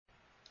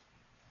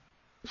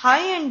Hi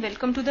and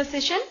welcome to the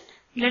session.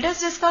 Let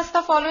us discuss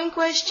the following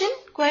question.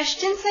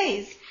 Question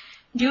says,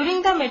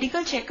 during the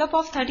medical checkup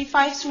of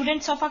 35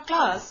 students of a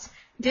class,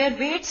 their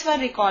weights were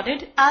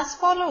recorded as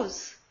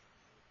follows.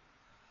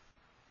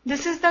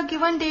 This is the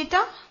given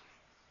data.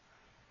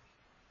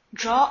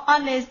 Draw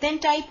a less than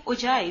type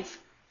ogive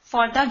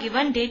for the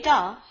given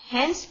data,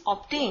 hence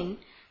obtain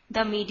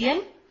the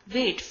median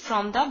weight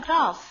from the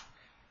graph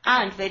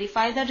and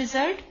verify the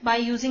result by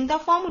using the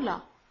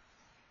formula.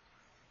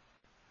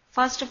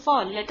 First of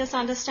all, let us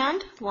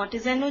understand what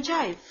is an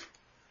ogive.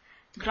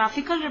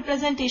 Graphical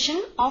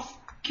representation of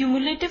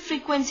cumulative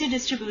frequency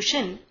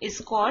distribution is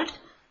called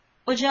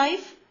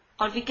ogive,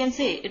 or we can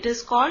say it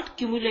is called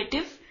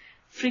cumulative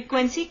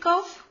frequency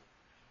curve.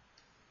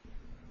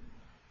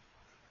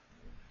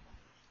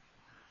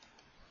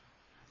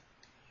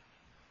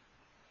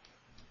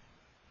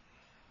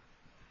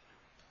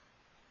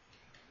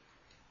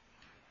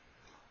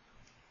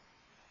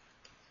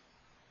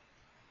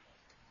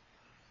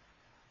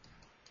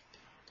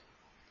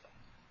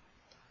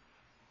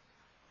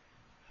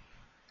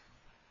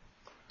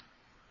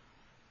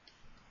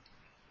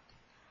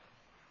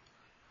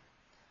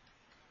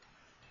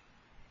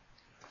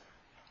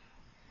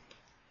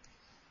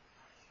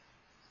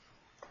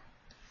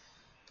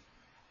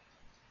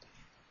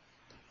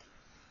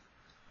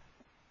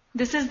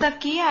 This is the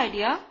key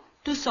idea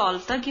to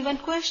solve the given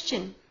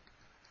question.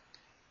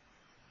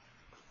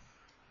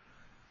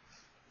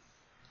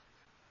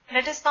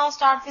 Let us now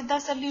start with the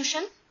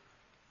solution.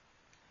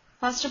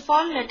 First of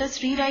all, let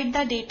us rewrite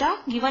the data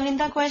given in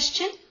the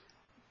question.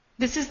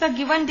 This is the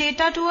given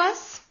data to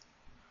us.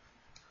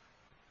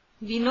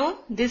 We know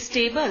this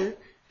table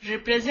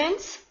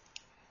represents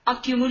a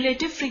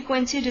cumulative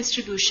frequency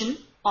distribution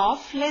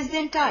of less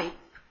than type.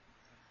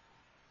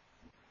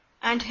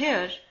 And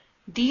here,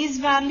 these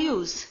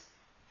values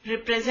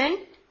represent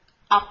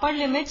upper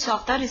limits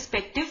of the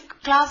respective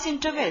class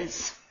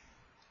intervals.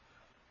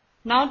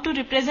 Now to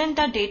represent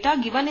the data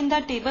given in the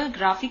table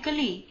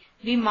graphically,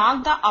 we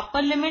mark the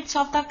upper limits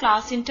of the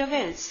class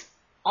intervals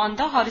on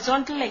the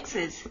horizontal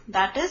axis,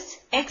 that is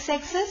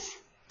x-axis,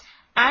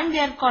 and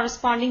their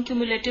corresponding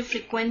cumulative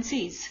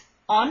frequencies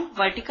on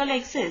vertical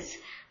axis,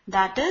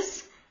 that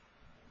is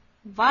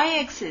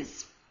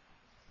y-axis.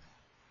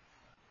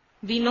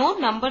 We know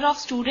number of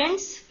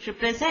students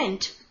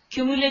represent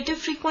cumulative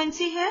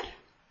frequency here.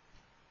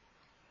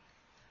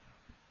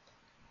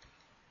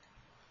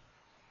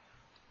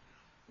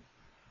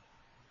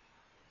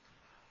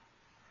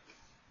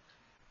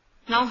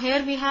 Now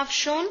here we have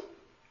shown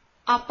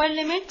upper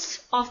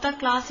limits of the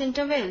class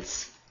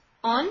intervals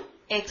on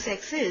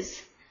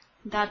x-axis,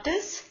 that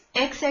is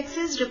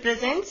x-axis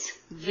represents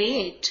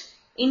weight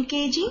in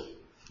kg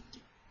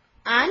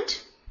and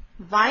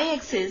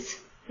y-axis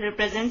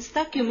represents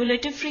the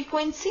cumulative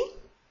frequency.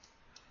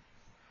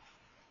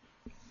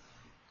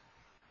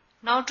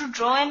 Now to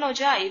draw an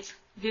ogive,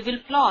 we will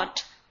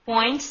plot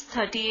points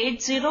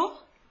 38, 0,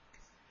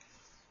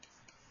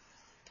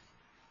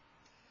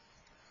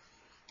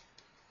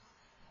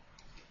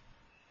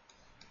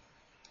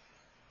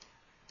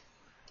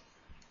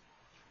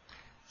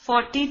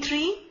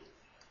 43,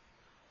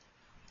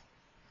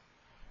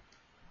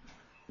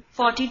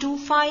 42,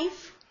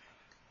 5,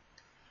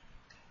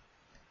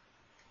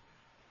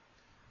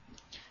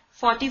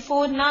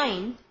 44,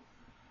 9,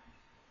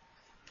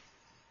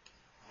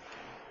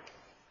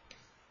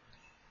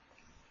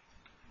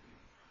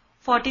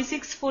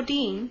 46,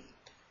 14,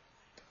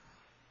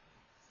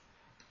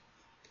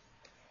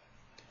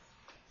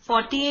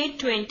 48,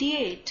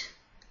 28,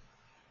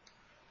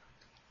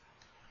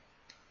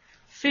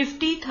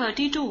 50,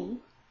 32,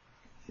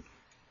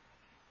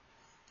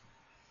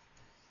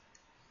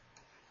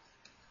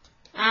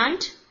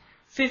 and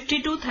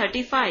 52,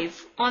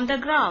 35 on the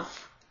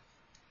graph.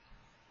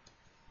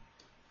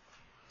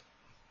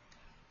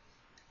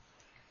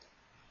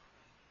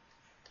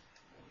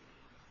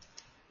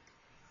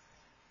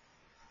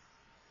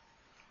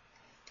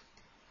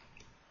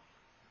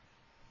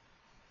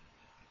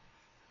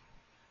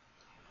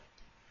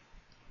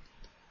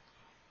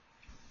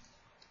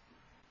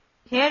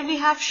 Here we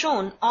have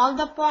shown all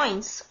the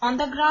points on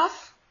the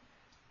graph.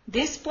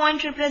 This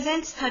point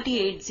represents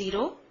 38,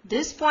 0.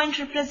 This point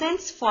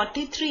represents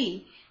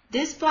 43.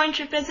 This point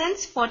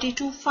represents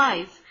 42,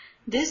 5.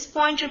 This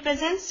point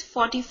represents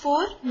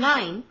 44,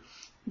 9.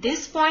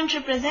 This point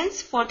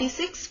represents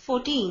 46,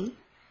 14.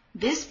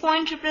 This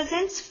point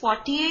represents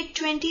 48,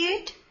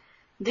 28.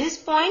 This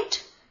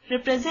point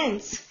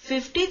represents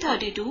 50,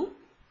 32.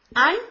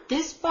 And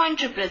this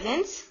point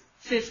represents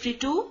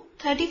 52,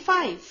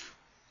 35.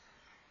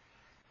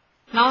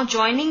 Now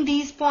joining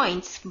these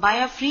points by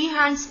a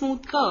freehand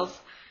smooth curve,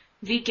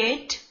 we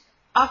get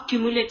a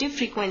cumulative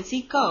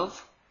frequency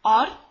curve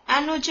or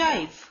an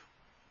ogive.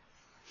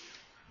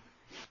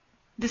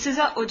 This is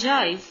a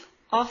ogive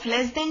of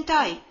less than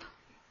type.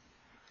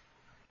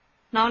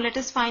 Now let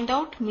us find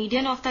out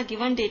median of the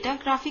given data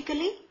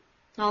graphically.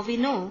 Now we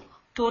know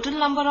total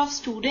number of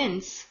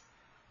students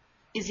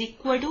is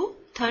equal to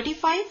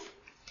 35.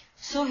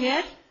 So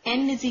here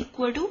n is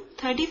equal to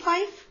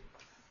 35.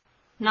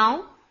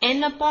 Now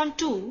n upon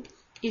 2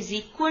 is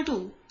equal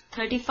to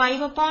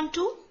 35 upon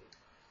 2,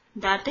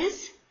 that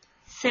is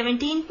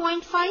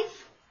 17.5.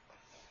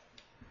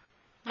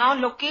 Now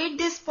locate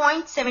this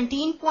point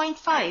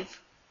 17.5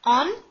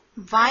 on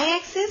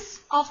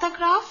y-axis of the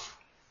graph.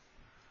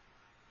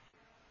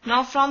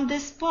 Now from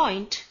this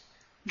point,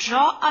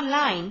 draw a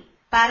line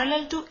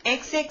parallel to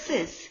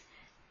x-axis,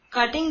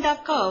 cutting the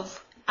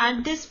curve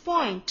at this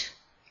point.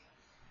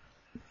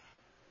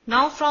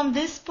 Now from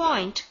this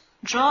point,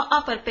 draw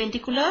a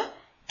perpendicular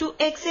to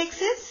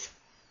x-axis.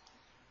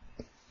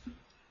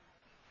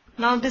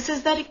 Now this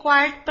is the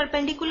required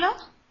perpendicular.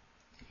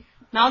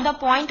 Now the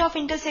point of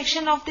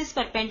intersection of this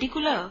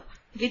perpendicular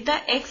with the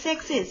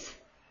x-axis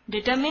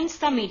determines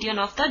the median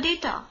of the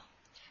data.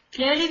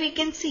 Clearly we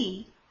can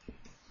see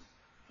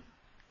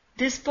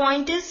this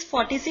point is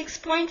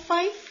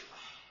 46.5.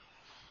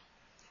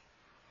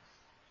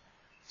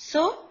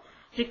 So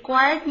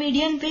required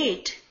median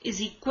weight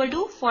is equal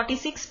to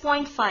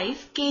 46.5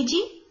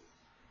 kg.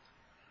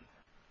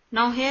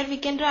 Now here we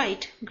can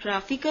write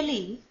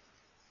graphically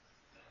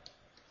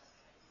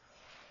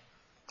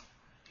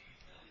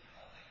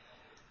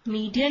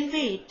median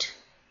weight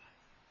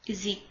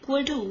is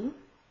equal to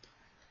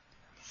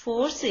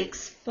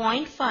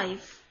 46.5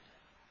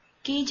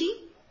 kg.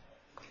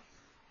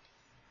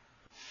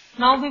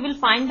 Now we will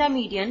find the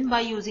median by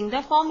using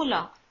the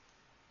formula.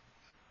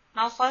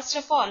 Now first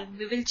of all,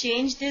 we will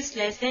change this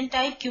less than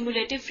type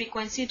cumulative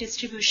frequency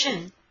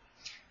distribution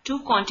to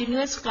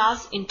continuous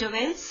class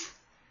intervals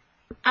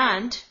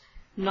and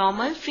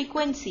normal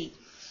frequency.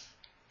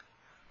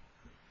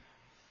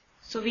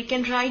 So we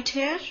can write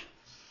here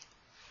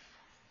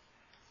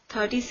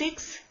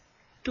 36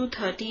 to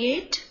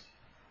 38,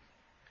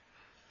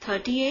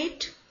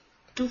 38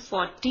 to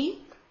 40,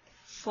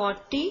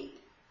 40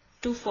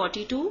 to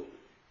 42,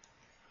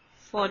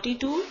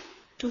 42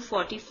 to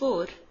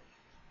 44,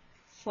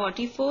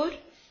 44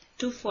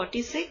 to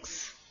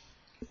 46,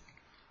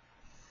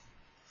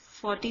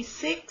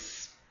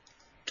 46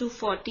 to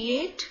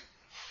 48,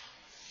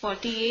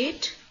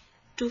 48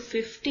 to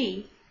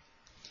 50,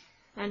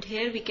 and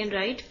here we can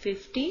write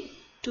 50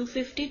 to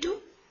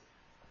 52.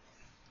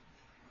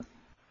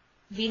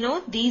 We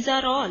know these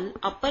are all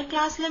upper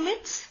class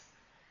limits.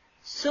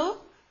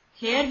 So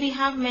here we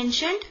have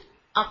mentioned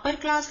upper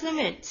class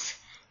limits,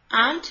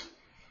 and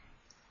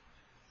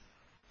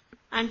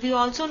we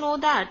also know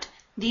that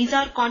these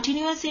are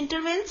continuous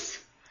intervals.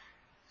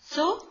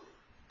 So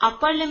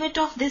upper limit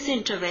of this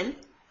interval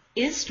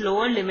is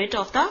lower limit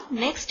of the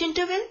next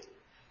interval.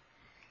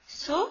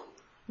 So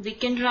we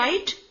can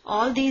write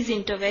all these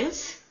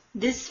intervals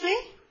this way.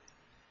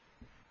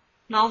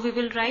 Now we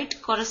will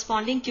write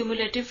corresponding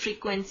cumulative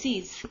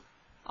frequencies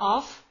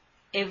of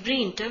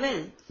every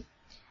interval.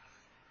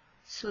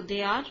 So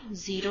they are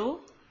 0,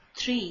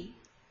 3,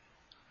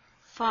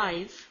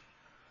 5,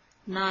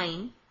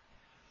 9,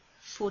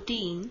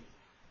 14,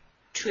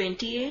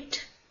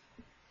 28,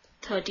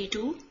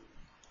 32,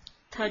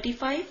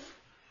 35.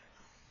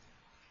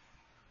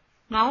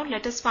 Now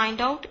let us find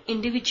out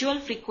individual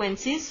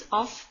frequencies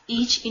of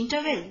each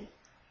interval.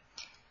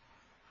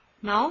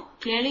 Now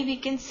clearly we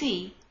can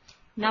see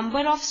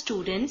number of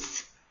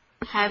students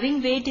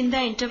having weight in the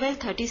interval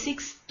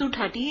 36 to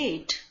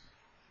 38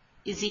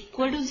 is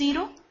equal to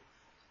 0.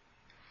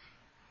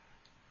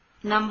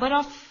 Number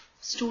of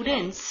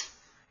students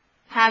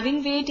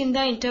having weight in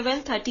the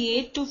interval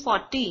 38 to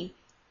 40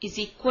 is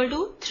equal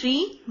to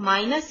 3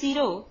 minus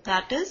 0,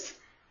 that is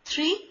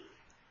 3.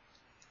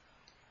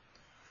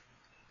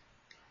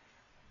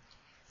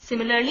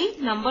 Similarly,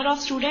 number of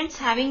students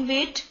having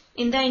weight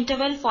in the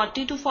interval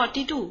 40 to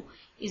 42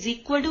 is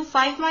equal to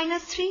 5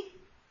 minus 3,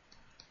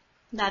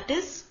 that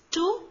is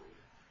 2.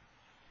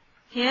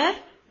 Here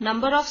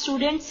number of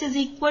students is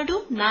equal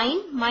to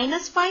 9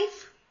 minus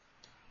 5,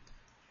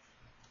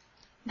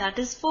 that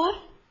is 4.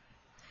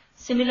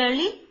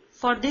 Similarly,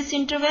 for this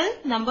interval,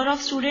 number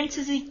of students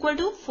is equal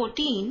to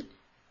 14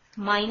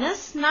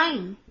 minus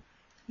 9,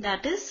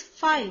 that is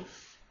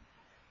 5.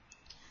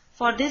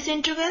 For this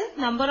interval,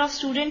 number of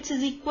students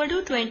is equal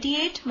to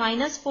 28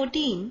 minus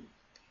 14,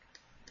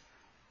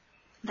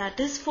 that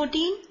is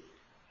 14.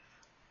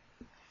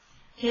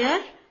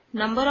 Here,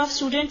 number of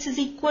students is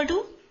equal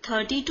to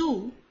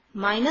 32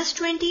 minus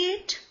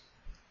 28,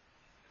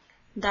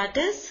 that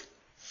is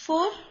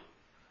 4.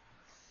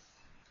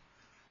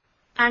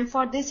 And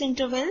for this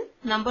interval,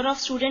 number of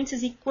students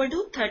is equal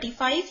to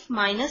 35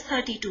 minus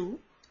 32,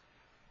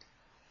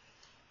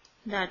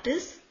 that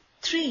is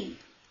 3.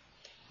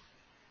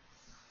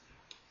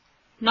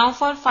 Now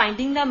for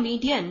finding the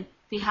median,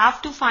 we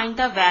have to find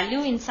the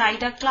value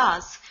inside a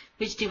class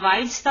which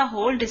divides the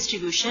whole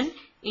distribution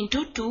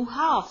into two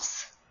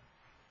halves.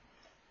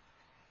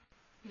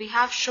 We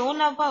have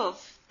shown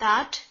above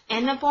that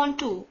n upon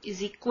 2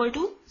 is equal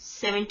to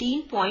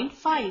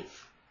 17.5.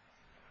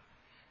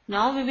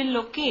 Now we will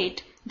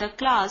locate the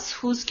class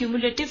whose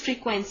cumulative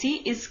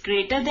frequency is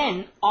greater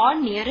than or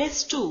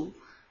nearest to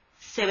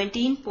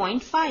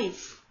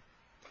 17.5.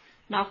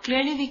 Now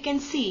clearly we can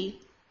see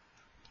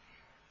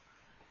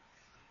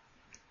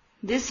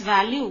this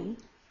value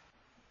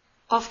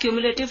of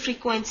cumulative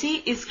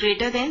frequency is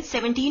greater than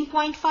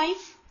 17.5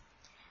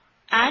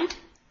 and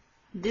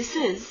this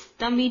is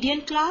the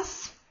median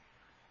class.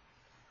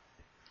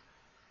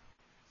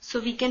 So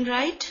we can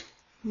write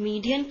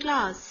median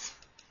class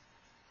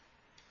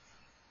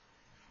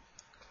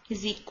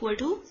is equal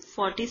to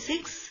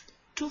 46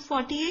 to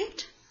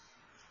 48.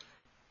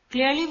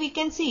 Clearly we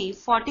can see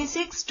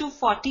 46 to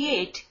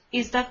 48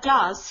 is the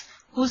class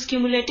whose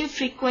cumulative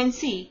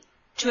frequency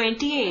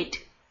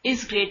 28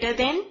 is greater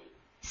than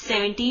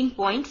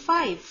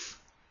 17.5.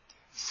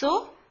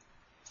 So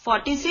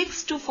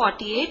 46 to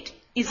 48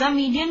 is a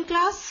median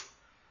class.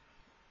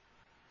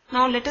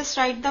 Now let us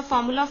write the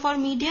formula for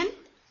median.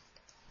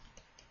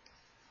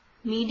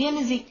 Median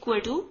is equal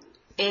to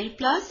L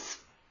plus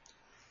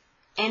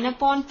N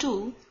upon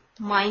 2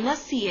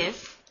 minus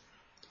CF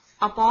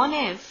upon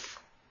F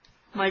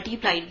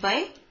multiplied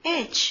by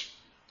H,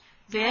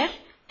 where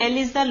L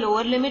is the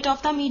lower limit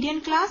of the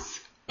median class,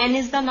 N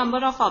is the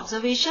number of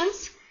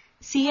observations,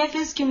 CF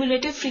is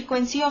cumulative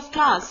frequency of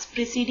class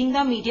preceding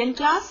the median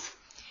class,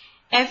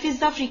 F is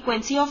the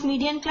frequency of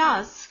median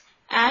class,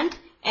 and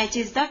H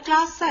is the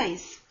class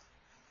size.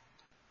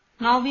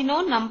 Now we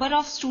know number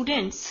of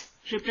students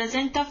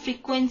represent the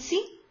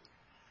frequency.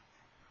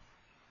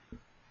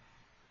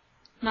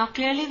 Now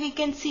clearly we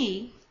can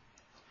see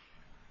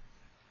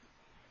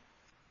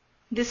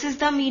this is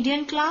the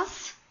median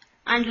class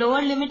and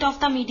lower limit of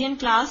the median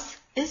class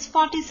is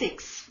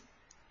 46.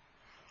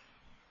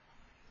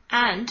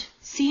 And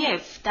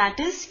CF, that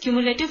is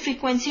cumulative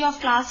frequency of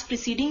class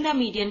preceding the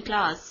median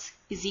class,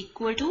 is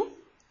equal to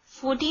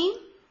 14.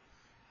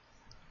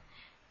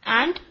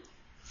 And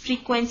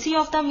frequency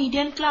of the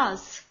median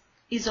class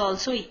is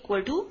also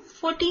equal to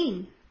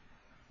 14.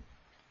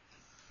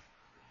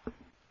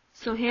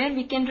 So here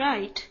we can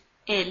write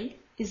L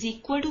is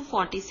equal to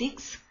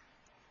 46,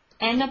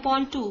 N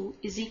upon 2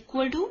 is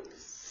equal to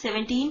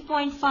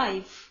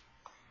 17.5,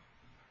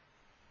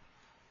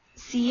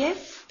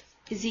 CF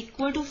is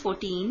equal to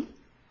 14,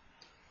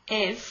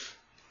 F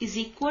is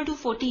equal to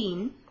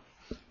 14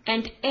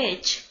 and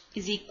H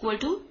is equal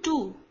to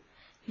 2.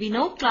 We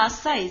know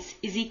class size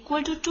is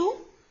equal to 2.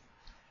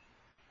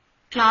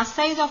 Class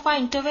size of our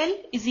interval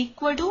is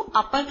equal to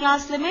upper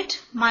class limit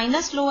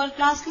minus lower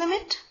class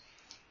limit.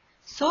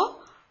 So,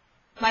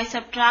 by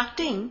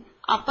subtracting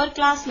upper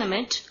class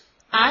limit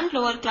and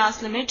lower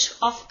class limit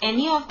of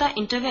any of the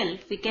interval,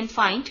 we can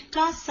find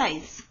class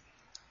size.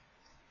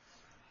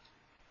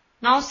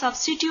 Now,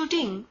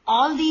 substituting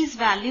all these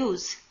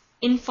values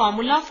in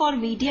formula for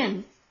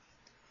median,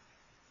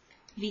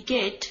 we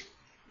get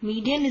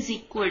median is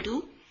equal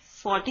to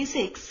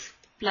 46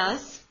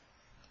 plus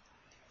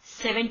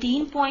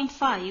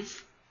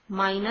 17.5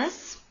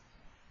 minus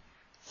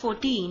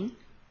 14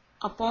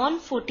 upon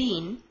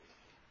 14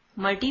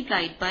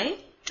 multiplied by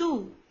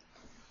 2.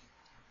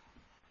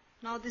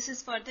 Now this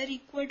is further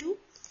equal to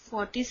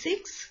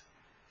 46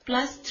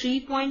 plus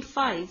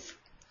 3.5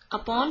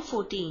 upon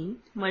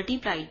 14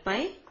 multiplied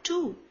by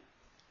 2.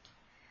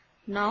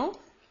 Now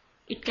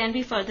it can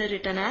be further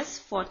written as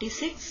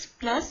 46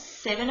 plus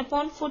 7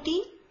 upon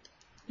 14.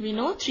 We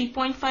know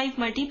 3.5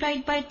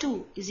 multiplied by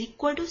 2 is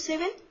equal to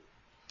 7.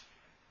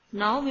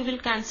 Now we will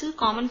cancel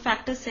common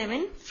factor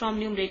 7 from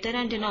numerator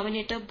and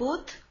denominator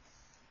both.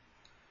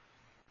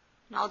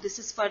 Now this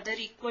is further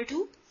equal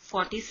to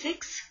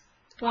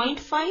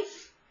 46.5.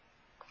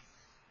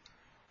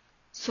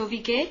 So we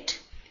get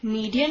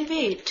median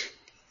weight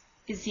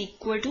is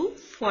equal to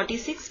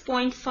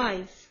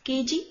 46.5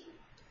 kg.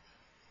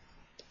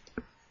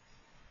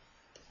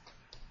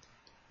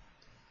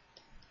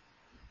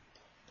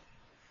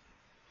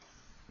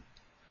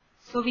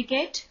 So we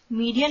get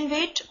median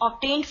weight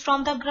obtained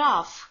from the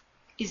graph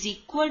is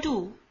equal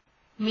to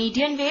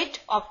median weight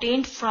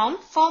obtained from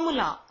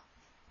formula,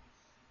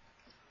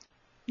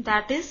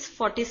 that is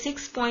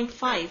 46.5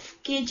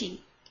 kg.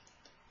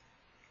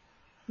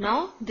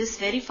 Now this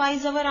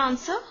verifies our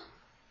answer.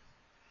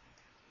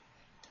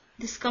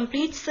 This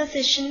completes the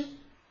session.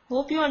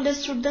 Hope you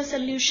understood the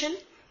solution.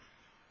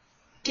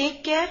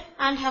 Take care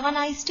and have a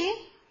nice day.